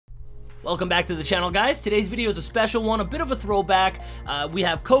Welcome back to the channel, guys. Today's video is a special one, a bit of a throwback. We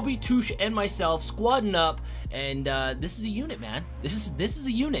have Kobi, Daltoosh, and myself squadding up, and this is a unit, man. This is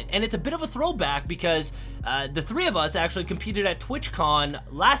a unit, and it's a bit of a throwback because the three of us actually competed at TwitchCon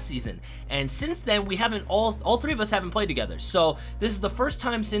last season, and since then we haven't all three of us haven't played together. So this is the first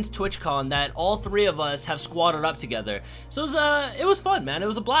time since TwitchCon that all three of us have squadded up together. So it was fun, man. It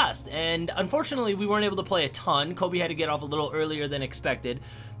was a blast, and unfortunately we weren't able to play a ton. Kobi had to get off a little earlier than expected.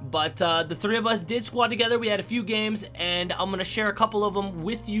 But the three of us did squad together. We had a few games, and I'm going to share a couple of them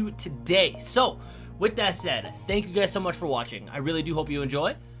with you today. So, with that said, thank you guys so much for watching. I really do hope you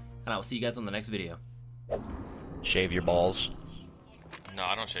enjoy, and I will see you guys on the next video. Shave your balls. No,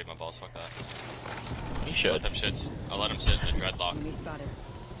 I don't shave my balls, fuck that. You should. Let them shits. I'll let them sit in the dreadlock.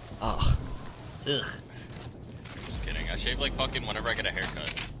 Ugh. Just kidding. I shave like fucking whenever I get a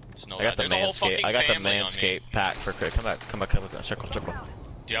haircut. Just know I got that. the There's a whole fucking family on me. Manscaped pack for Chris. Come back, circle.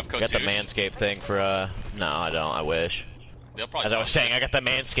 Do you have code I got the Daltoosh? Manscaped thing for, no, I don't, I wish. They'll probably As I was saying, I got the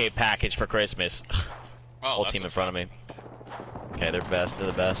Manscaped package for Christmas. Oh, Whole team in front of me. Okay, they're best, they're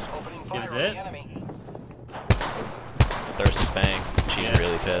the best. Gives it. Thirst is bang. She's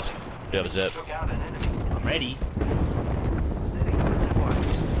really pissed. Do you have a zip? I'm ready.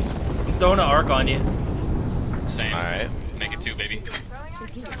 I'm throwing an arc on you. Same. Alright. Make it 2, baby.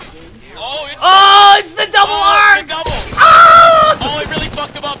 Oh, it's the double arc! The double! Ah! Oh, it really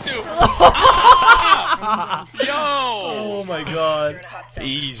fucked him up too! Ah! Yo! Oh my god.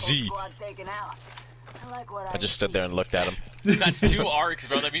 Easy. I just stood there and looked at him. That's 2 arcs,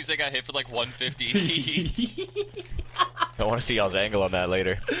 bro. That means I got hit for like 150 each. I want to see y'all's angle on that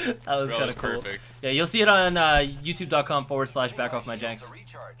later. That was kind of cool. Perfect. Yeah, you'll see it on youtube.com/BacKoFFmyJanKz.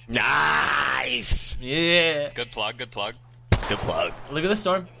 Nice! Yeah. Good plug, good plug. Good plug. Look at the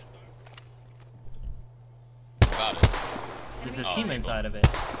storm. Got it. There's a team inside of it.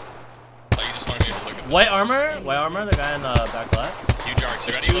 Oh, you just wanted me to look at this. White armor, the guy in the back left. Huge arcs.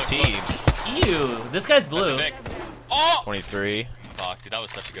 You There's ready? 2 teams. Ew, this guy's blue. That's a big. Oh! 23. Fuck, dude, that was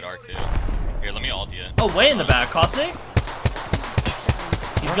such a good arc too. Here, let me ult you. Oh, way in the back, Caustic.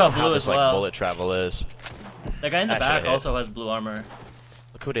 He's got blue as Like well. bullet travel is. That guy in the back Actually, also has blue armor.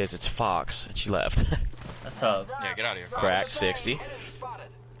 Look who it is. It's Fox, and she left. That's tough. Yeah, get out of here. Crack 60.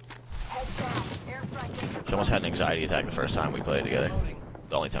 She almost had an anxiety attack the first time we played together.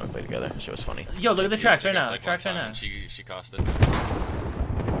 The only time we played together. She was funny. Yo, look at the tracks right now. Played Tracks one right time now. and she cost it.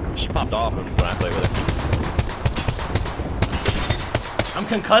 She popped off when I played with her. I'm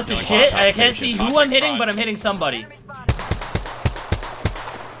concussed as shit. I can't see who I'm hitting, but I'm hitting somebody.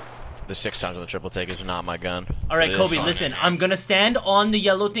 The 6 times on the triple take is not my gun. Alright, It is Kobe, fun. listen. I'm gonna stand on the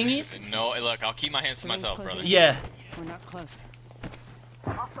yellow thingies. No, look, I'll keep my hands to myself, brother. Yeah. We're not close.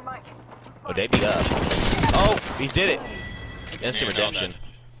 Oh, they beat up. Oh, he did it. Instant Yeah, redemption.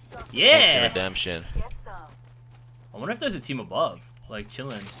 Yeah. Instant redemption. I wonder if there's a team above, like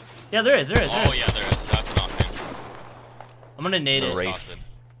chilling. Yeah, there is. Oh, yeah, there is. That's an off-team. I'm gonna nade it. Wraith. Costed.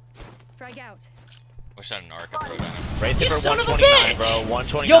 Frag out. Wish I had an arc. I'd throw it down. Right You there for son of a 129, bitch! bro.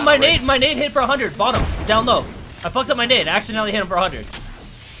 129. Yo, my nade hit for 100. Bottom, down low. I fucked up my nade. I accidentally hit him for 100.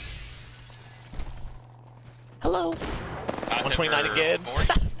 Hello. Path 129 hit for again.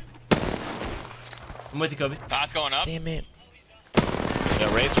 40. I'm with you, Kobe. Path going up. Damn it.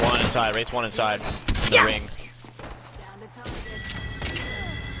 Yeah, Wraith's one inside. Wraith's one inside. In the ring.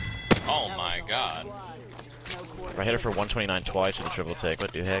 Oh my god. I hit her for 129 twice with a triple take.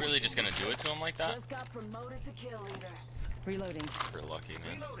 What the You're heck? really just gonna do it to him like that? Reloading. You're lucky,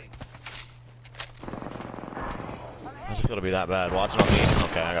 man. How's it feel to be that bad? Watch it on me.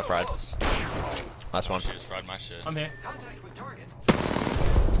 Okay, I got fried. Last one. She just fried my shit. I'm here.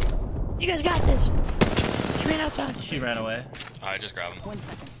 You guys got this. She ran outside. She ran away. Alright, just grab him. 1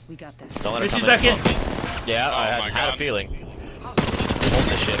 second. We got this. Don't let her She's come back in. Yeah, Oh I my had a God. feeling. Hold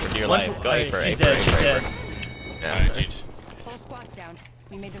this shit for dear life. Go Alright, Aper, she's Aper, dead. Aper, She's dead. Aper. Yeah. Alright, Cheech. Full squad's down.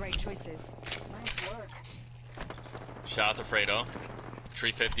 We made the right choices. Shout out to Fredo.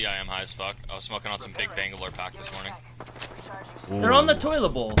 350, I am high as fuck. I was smoking on some big Bangalore pack this morning. They're on the toilet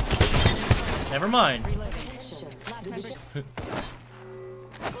bowl. Never mind. Last members.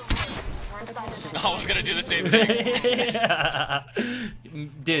 I was gonna do the same thing.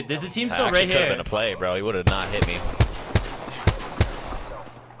 Dude, there's a team That still actually right could have here. been a play, bro. He would have not hit me.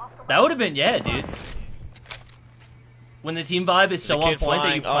 That would have been, yeah, dude. When the team vibe is so The on kid point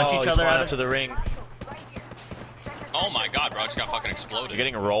that you flying. punch Oh, each he's other flying out up to of the ring. Oh my god, bro, I just got fucking exploded. You're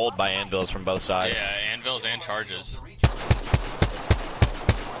getting rolled by anvils from both sides. Yeah, anvils and charges.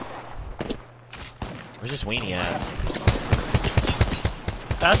 Where's this weenie at?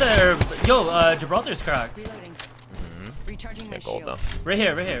 Out there. Yo, Gibraltar's cracked. Reloading. Recharging my Get gold though. shields. Right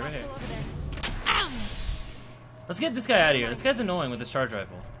here, right here, right here. Let's get this guy out of here. This guy's annoying with his charge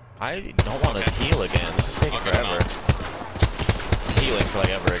rifle. I don't want to heal again. This is taking I'll get him forever. I'm healing for like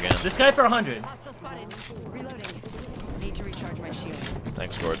ever again. This guy for 100. Hostile spotted. Reloading. Need to recharge my shields.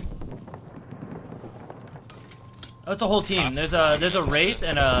 Thanks, Gordon. Oh, it's a whole team. There's a Wraith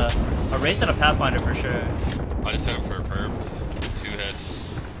and a Wraith and a Pathfinder for sure. I just hit him for a perp. 2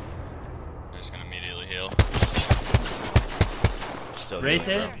 hits. I'm just gonna immediately heal. Still Wraith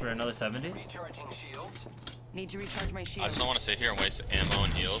healing, hit for another 70. Need to recharge my I shields. just don't want to sit here and waste ammo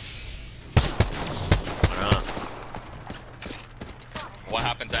and heals. Why not? What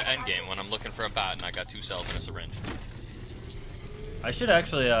happens at endgame when I'm looking for a bat and I got 2 cells and a syringe? I should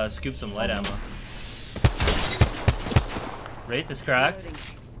actually scoop some light ammo. Wraith is cracked. Reloading.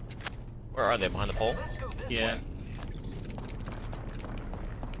 Where are they? Behind the pole? Yeah.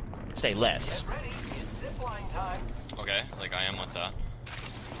 Say less. Okay, like I am with that.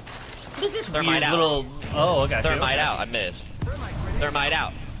 What is this Thermite weird out. little... Oh, I got you. Thermite out. I missed. Thermite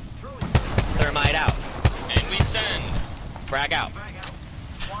out. Thermite out. And we send. Frag out.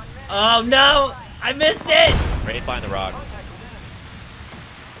 Oh no! I missed it! Wraith behind the rock.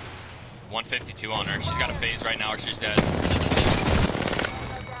 152 on her. She's got a phase right now or she's dead.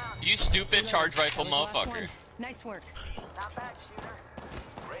 You stupid charge rifle That was the last motherfucker. one. Nice work.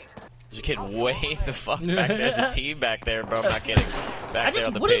 There's a kid way the fuck back there. There's a team back there, bro. I'm not kidding. Back there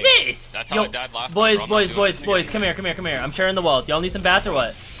on the What ping. is this? That's how I died last boys, time, bro. I'm not doing this boys, again. come here. I'm sharing the wall. Y'all need some bats or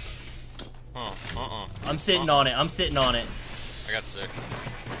what? I'm sitting on it. I got 6.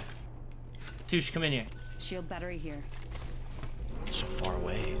 Touche, come in here. Shield battery here. So far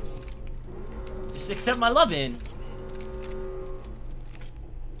away. Just accept my lovin'.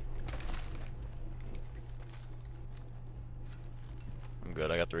 I'm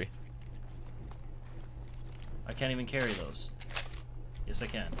good. I got 3. I can't even carry those. Yes, I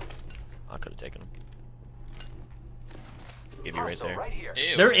can. I could have taken them. Give you right there.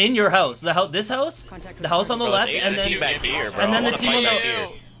 Ew. They're in your house. This house, Contact the house on the Bro, left, there's and a then team back here, bro. and then I the wanna team fight on back the. here.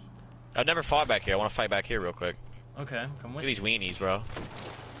 I've never fought back here. I want to fight back here real quick. Okay, come Look with at these weenies, bro.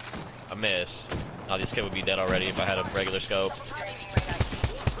 I miss. Oh, this kid would be dead already if I had a regular scope.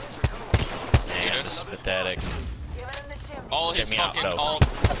 Damn, this is pathetic. All his Get me out, fucking bro. all.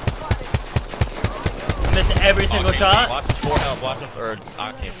 Missed every single Okay, shot. Watch his 4 health. Watch him or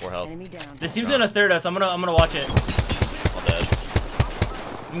Octane 4 health. Enemy down. This team's gonna third us. I'm gonna watch it. All dead.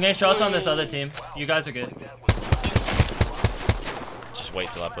 I'm getting shots on this other team. You guys are good. Just wait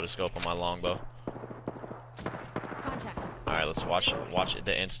till I put a scope on my longbow. Contact. All right, let's watch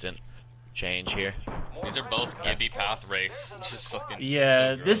the instant change here. These are both Gibby path race. Just fucking.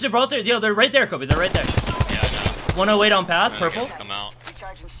 Yeah, so this is gross. Gibraltar. Yo, they're right there, Kobe. They're right there. Yeah, I know. 108 on path, Trying to get purple. them to Come out.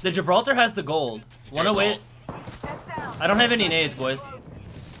 The Gibraltar has the gold. 108. I don't have any nades, boys.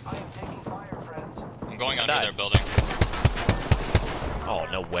 I'm going under died. their building. Oh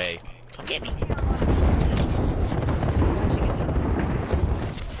no way! Come get me. Punching it down.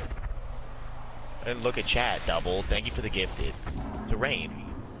 And look at chat. Double. Thank you for the gifted. The rain.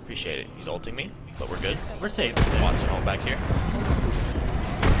 Appreciate it. He's ulting me, but we're good. We're safe. We're safe. Watson home back here.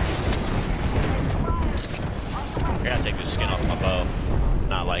 I gotta take this skin off my bow.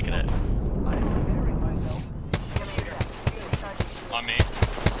 Not liking it. On me.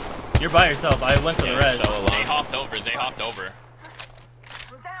 You're by yourself. I went for the Yeah, res. so alone. They hopped over. They hopped over.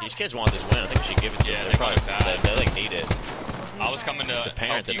 These kids want this win. I think we should give it to Yeah, them. they They're probably want it bad. they like need it. I was coming to It's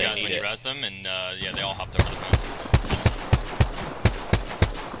apparent help you that they guys need when you it. res them, and yeah, they all hopped over the fence.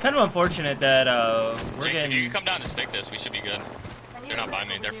 It's kind of unfortunate that we're Jinx, if you getting. can come down and stick this, we should be good. They're not by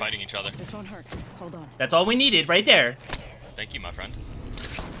me. They're fighting each other. This won't hurt. Hold on. That's all we needed, right there. Thank you, my friend.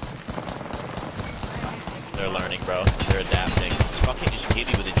 They're learning, bro. They're adapting. It's fucking just hit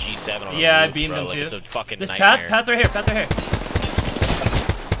me with a G7 on Yeah, a I roof, beamed bro. him Like, too. it's a fucking This nightmare. path right here. Path right here.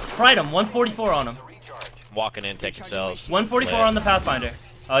 Fried him. 144 on him. Walking in, taking cells. 144 on the Pathfinder.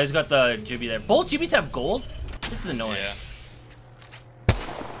 Oh, he's got the Jibby there. Both Jibbies have gold? This is annoying. Yeah.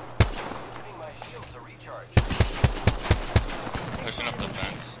 Pushing up the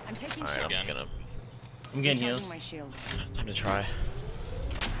fence. I'm taking Alright, shots. I'm gonna. I'm getting Recharging heals. my shields. Time to try.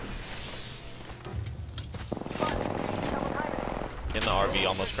 In the RV,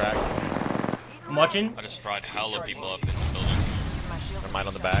 almost cracked. I'm watching. I just fried hella people up in the building. Never mind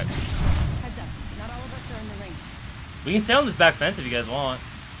on the back. Heads up. Not all of us are in the ring. We can stay on this back fence if you guys want.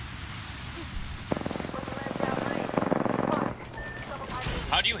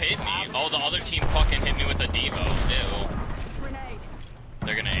 How do you hit me? Oh, the other team fucking hit me with a Devo. Ew. Grenade.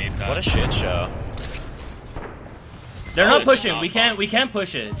 They're gonna ape that. What a shit show. They're Oh, not this is pushing. not We can't. fun. We can't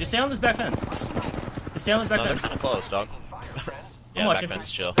push it. Just stay on this back fence. Just stay on this back No, they're fence. kind of close, dog. Yeah, watching. back fence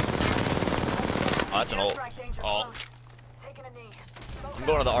is chill. Oh, that's an ult. Ult. I'm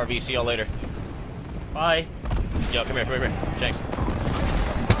going to the RV. See y'all later. Bye. Yo, come here, Janks.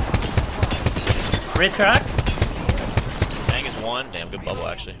 Wraith cracked. Bang is one. Damn, good bubble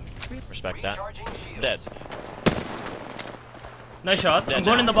actually. Respect that. Dead. Nice shots. Dead I'm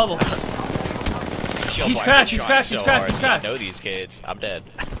going now. in the bubble. Yo, He's boy, cracked, they're he's trying cracked, so he's cracked, hard. he's cracked. I know these kids. I'm dead.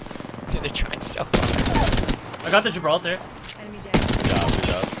 Dude, they're trying so hard. I got the Gibraltar. Enemy down. Good job, good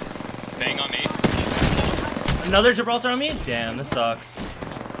job. Bang on me. Another Gibraltar on me? Damn, this sucks.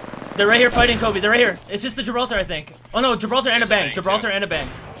 They're right here fighting Kobe. They're right here. It's just the Gibraltar, I think. Oh no, Gibraltar and a There's a bang. bang, Gibraltar too. and a bang.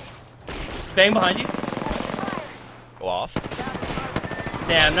 Bang behind you. Go off.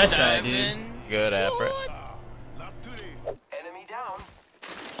 Damn, nice try, dude. 7. Good effort. Enemy down.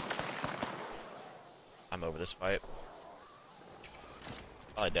 I'm over this fight.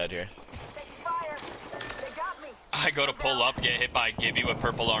 Probably dead here. I go to pull up, get hit by Gibby with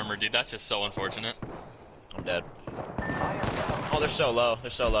purple armor, dude. That's just so unfortunate. I'm dead. Oh, they're so low. They're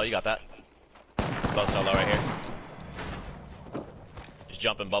so low. You got that. Both so low right here. Just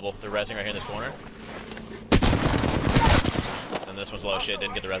jump and bubble. They're rezzing right here in this corner. And this one's low shit.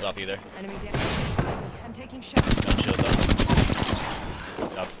 Didn't get the res off either. Enemy down. I'm taking shots. Gun shield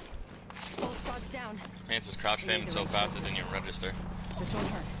though. Yep. Whole squad's down. Mance was crouch aiming so fast it didn't even register. This won't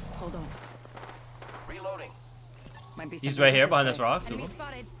hurt. Hold on. Reloading. Might be He's something right here behind way. this rock. Enemy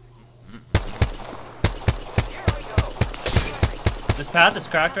spotted. Here we go. This path is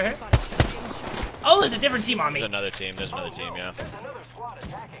cracked right here. Oh, there's a different team on me. There's another team. There's another team. Yeah. There's another squad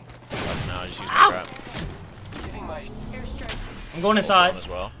attacking. No, just use the Ow! crap. Giving my Airstrike. I'm going inside. As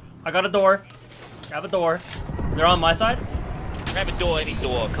well. I got a door. Grab a door. They're on my side. Grab a door, any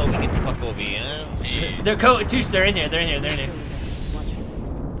door. Kobe, get the fuck over here. They're Touche, they're in here. They're in here. They're in here. Watch for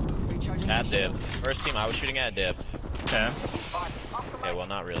them. Recharging my At dip. shields. First team I was shooting at dip. Okay. Okay, well,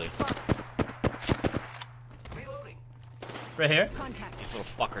 not really. reloading. Right here. Contact. These little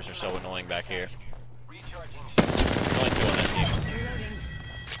fuckers are so annoying back here. Recharging There's only two on that team. Reloading.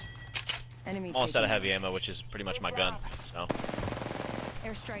 Enemy Almost out of taken heavy ammo, which is pretty much my gun. So, out.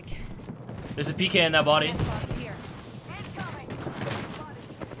 Airstrike. There's a PK in that body. Box here.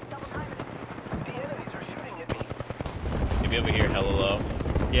 The enemies are shooting at me. Gibby over here, hella low.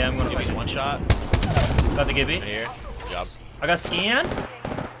 Yeah, I'm gonna fight Gibby's this. one shot. Got the Gibby. Right here. Good job. I got scan.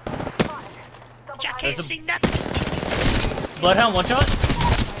 There's a Bloodhound one shot.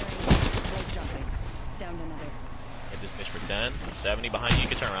 Blade jumping. Down another. Hit this bitch for 10. 70 behind you. You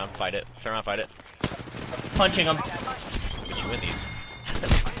can turn around, fight it. Turn around, fight it. Punching him. Get you win these.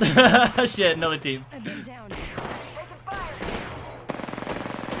 Shit, another team. I've been down.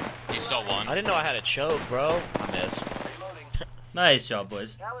 You saw one. I didn't know I had a choke, bro. I missed. Reloading. Nice job,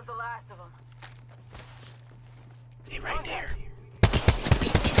 boys. That was the last of them. Hey, right there.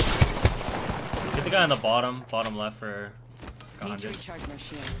 Get the guy on the bottom left for Need to 100 recharge my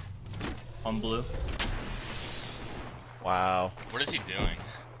shields. on blue. Wow. What is he doing?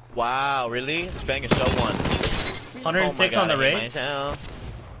 Wow, really? This bang is so one. 106 Oh my on the God, I hate raid. myself.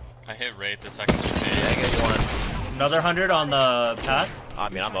 I hit Wraith the second you Bang did. is one. Another 100 on the path. I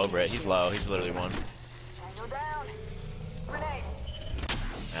mean, I'm over it. He's low. He's literally one. Tango down. Grenade.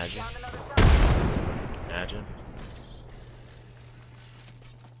 Imagine. Found another target. Imagine.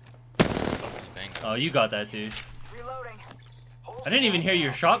 Bang. Oh, you got that too. Reloading. I didn't even hear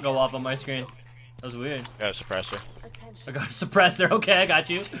your shot go off on my screen. That was weird. Got a suppressor. Attention. I got a suppressor. Okay, I got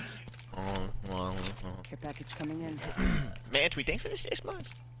you. Care package coming in. Man, tweet, thanks for the 6 months.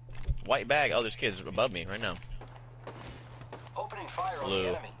 White bag. Oh, there's kids above me right now. Opening fire on Blue. the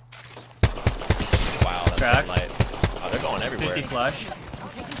enemy. Wow, that's Crack. so light. Oh, they're going everywhere. 50 flash. I'm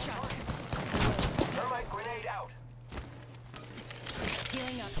taking shots. Thermite grenade out.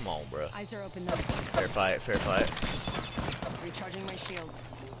 Healing up. Come on, bro. Eyes are open though. Fair fight, fair fight. Recharging my shields.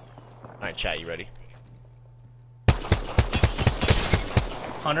 Alright, chat, you ready?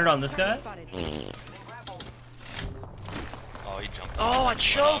 100 on this guy. Spotted. Oh, he jumped. Oh, I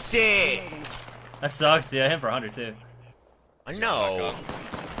choked it! Reloading. That sucks, dude. I hit him for 100 too. I Back know. up.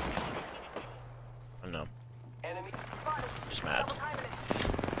 I know. Enemy. Just mad. The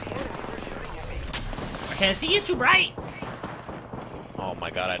enemies are shooting at me. I can't see. It's too bright. Oh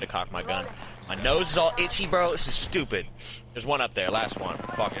my god, I had to cock my gun. My nose is all itchy, bro. This is stupid. There's one up there, last one.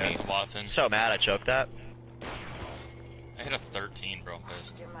 Fuck Yeah, me. it's a Watson. So mad I choked that. I hit a 13, bro.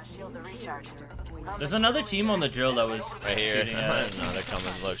 Pissed. Give my shield a recharge. There's another team on the drill that was Right here. shooting No, at us. they're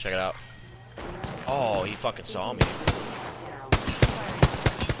coming. Look, check it out. Oh, he fucking saw me.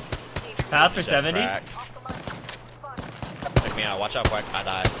 Path for He's 70. crack. Check me out. Watch out, Quack. I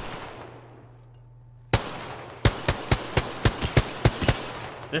died.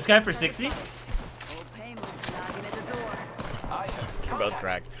 This guy for 60? Old Painless knocking at the door. I have You're both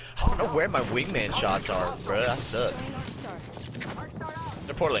cracked. I don't know where my wingman shots are, bro. That sucks.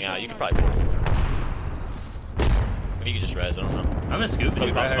 They're portaling out. You can probably portal. Maybe you can just res. I don't know. I'm gonna scoop it.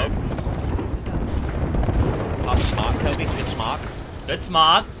 Kobe, pop smoke. Pop smoke, Kobe. Good smoke. Good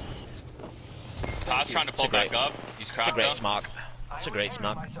smoke. Pat's trying to pull back up. He's It's a cracked great up. smoke. It's a great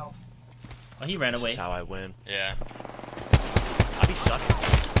smoke. Oh, he ran This away. is how I win. Yeah. I'll be sucking.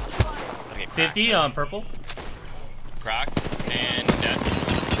 I'll get 50 on purple. Cracked and dead.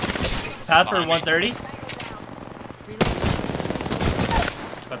 Path for Behind me. 130.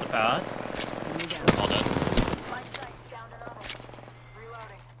 Got the path. All dead. My sight's down another.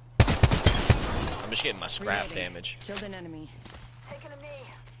 Reloading. I'm just getting my scrap Reloading. damage. Killed an enemy. Taking a knee.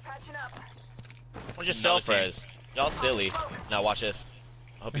 Patching up. Or just Another self-res. Y'all silly. Now watch this.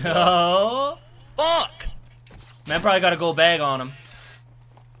 I hope you go. Oh. Fuck! Man probably got a gold bag on him.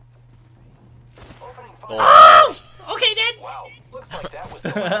 Opening fire. Gold Oh! bars. Okay, Dad. Wow, looks like that was the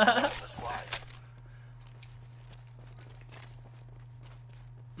last one in the squad.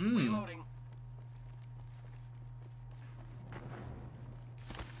 Mmm. Reloading.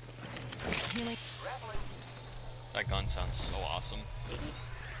 Grappling. That gun sounds so awesome.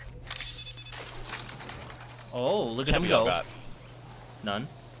 Oh, look at How him many y'all go. got? None.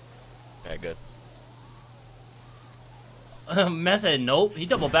 Okay, good. Mess said nope. He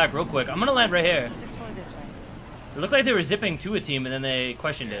doubled back real quick. I'm gonna land right here. Let's explore this way. It looked like they were zipping to a team and then they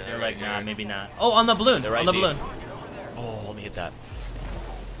questioned it. They're Yeah, like, right nah, here. maybe not. Oh, on the balloon. They're right On the here. balloon. Oh, let me hit that.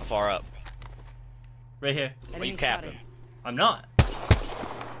 How far up? Right here. Are you Enemy capping? spotted. I'm not.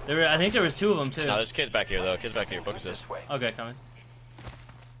 There were, I think there was two of them too. No, there's kids back here though. Kids back here. Focus this. This way. Okay, coming.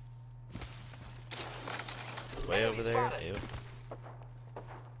 Way over there. spotted. Ew.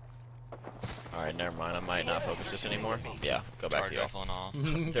 Alright, never mind. I might not focus this anymore. Yeah, go back Charge here. rifle and all.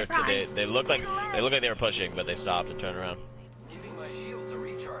 They look like they were pushing, but they stopped and turned around. Giving my shields a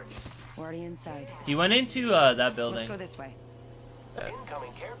recharge. We're already inside. He went into that Let's building. go this way.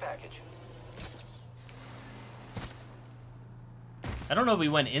 Incoming care package. I don't know if we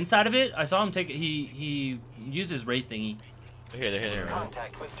went inside of it. I saw him take it. He used his wraith thingy. They're here.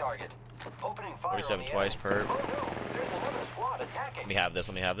 Contact with target. Opening fire. 47 on the twice enemy. per. Oh no, there's another squad attacking. Let me have this.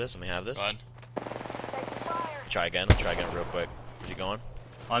 Let me have this. Let me have this. Go ahead. Taking fire. Try again real quick. Is he going?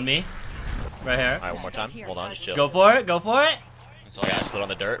 On me. Right here. Alright, one more time. Hold on, just chill. Go for it. Go for it. That's all I I got got. slid on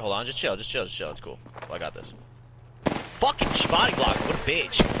the dirt. Hold on, just chill. It's cool. I got this. Fucking body block. What a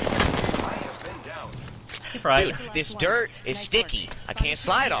bitch. I have been down. He fried. Dude, this dirt is sticky. I can't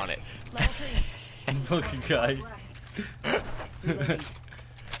slide on it. Level 3. Fucking guy.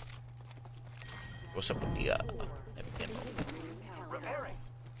 What's up with the Repairing.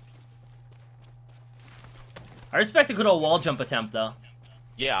 I respect a good old wall jump attempt though.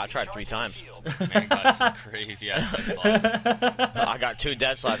 Yeah, I tried 3 times. Man got some crazy ass dead slots. I got 2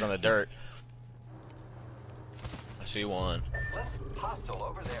 dead slides on the dirt. I see one. Let's hostile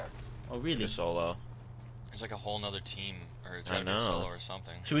over there. Oh really? Just solo. There's like a whole nother team, or it's I gotta be a know. solo or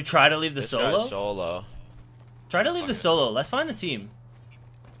something. Should we try to leave the This solo? guy's solo. Try to leave the solo. Let's find the team.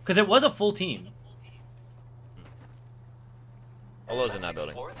 Because it was a full team. Solo's in Let's that building.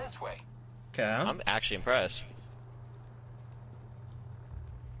 explore this way. Okay. I'm actually impressed.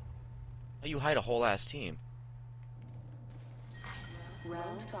 How you hide a whole ass team?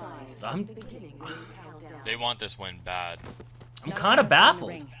 I'm They want this win bad. I'm kind of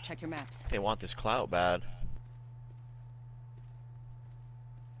baffled. Check your maps. They want this clout bad.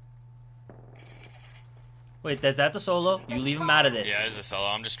 Wait, is that the solo? You leave him out of this. Yeah, it's a solo.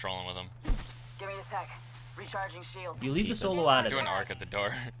 I'm just trolling with him. Give me a sec. Recharging shield. You leave the solo out of Do an this. arc at the door.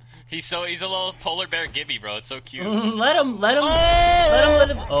 he's a little polar bear Gibby, bro. It's so cute. let him.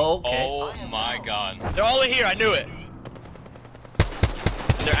 Oh, okay. Oh my god. They're all in here. I knew it.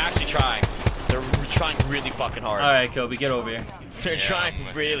 They're actually trying. They're trying really fucking hard. All right, Kobe, get over here. They're Yeah, trying I'm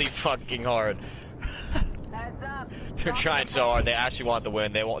with really fucking hard. Heads up. They're trying so hard. They actually want the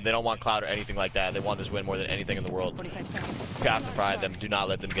win. They don't want clout or anything like that. They want this win more than anything in the world. 45 seconds. You have to pride them. Do not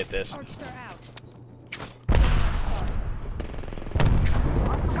let them get this. Arc star out.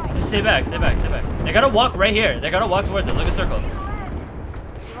 Just stay back. They gotta walk right here. They gotta walk towards us. Look at circle.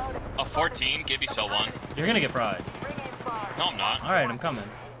 A 14, Gibby so one. You're gonna get fried. Bring in fire. No, I'm not. All right, I'm coming.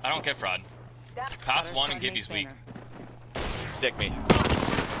 I don't get fraud. Pass one and Gibby's weak. Stick me.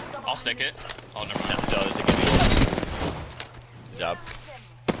 I'll stick it. Oh, never No, mind. so there's a good job.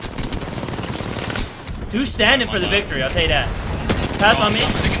 Two standing for the victory. I'll tell you that. Pass on me.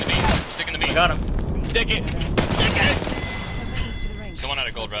 Sticking the beat. Sticking the beat. I got him. Stick it. 10 seconds to the ring. Someone had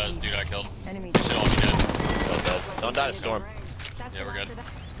a gold res. Dude, I killed. Enemy. They should all be dead. Don't die to storm. That's Yeah, the we're last good. of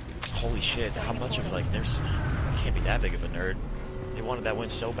that. Holy shit, how much of like there's can't be that big of a nerd. They wanted that win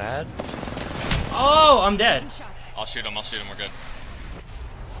so bad. Oh, I'm dead. I'll shoot him, we're good.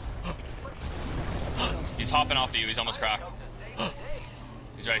 He's hopping off of you, he's almost cracked.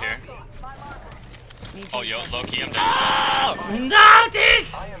 He's right here. Oh, yo, low-key, I'm down. No, dude!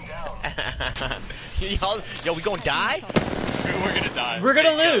 Yo, we gonna die? We're gonna die. We're gonna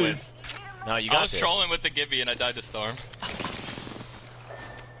Jake's win. lose. No, you got I was this. trolling with the Gibby and I died to Storm.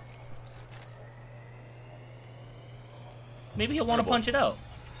 Maybe he'll want to punch it out.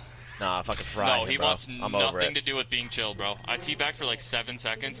 Nah, fucking fry. No, he bro. wants I'm over nothing it. to do with being chill, bro. I teabagged for like 7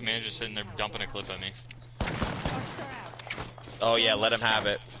 seconds, and man just sitting there dumping a clip at me. Oh yeah, let him have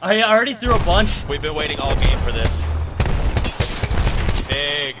it. I already threw a bunch. We've been waiting all game for this.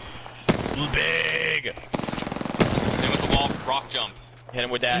 Big. Big. Same with the wall, rock jump. Hit him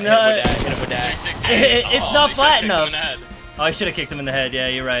with that, No. hit him with that, hit him with that. 360. It's Oh, not they flat should've kicked him enough. in the head. Oh, I should have kicked him in the head. Yeah,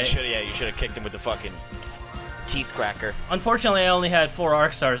 you're right. You should have kicked him with the fucking teeth cracker. Unfortunately, I only had 4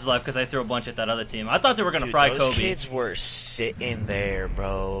 arc stars left because I threw a bunch at that other team. I thought they were gonna fry those Kobe. kids were sitting there,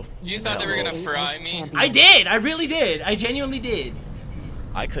 bro. You thought they were gonna fry me? I did. I really did. I genuinely did.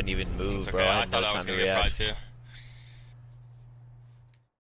 I couldn't even move, It's okay, bro. I had thought no I was time gonna to get react. fried too.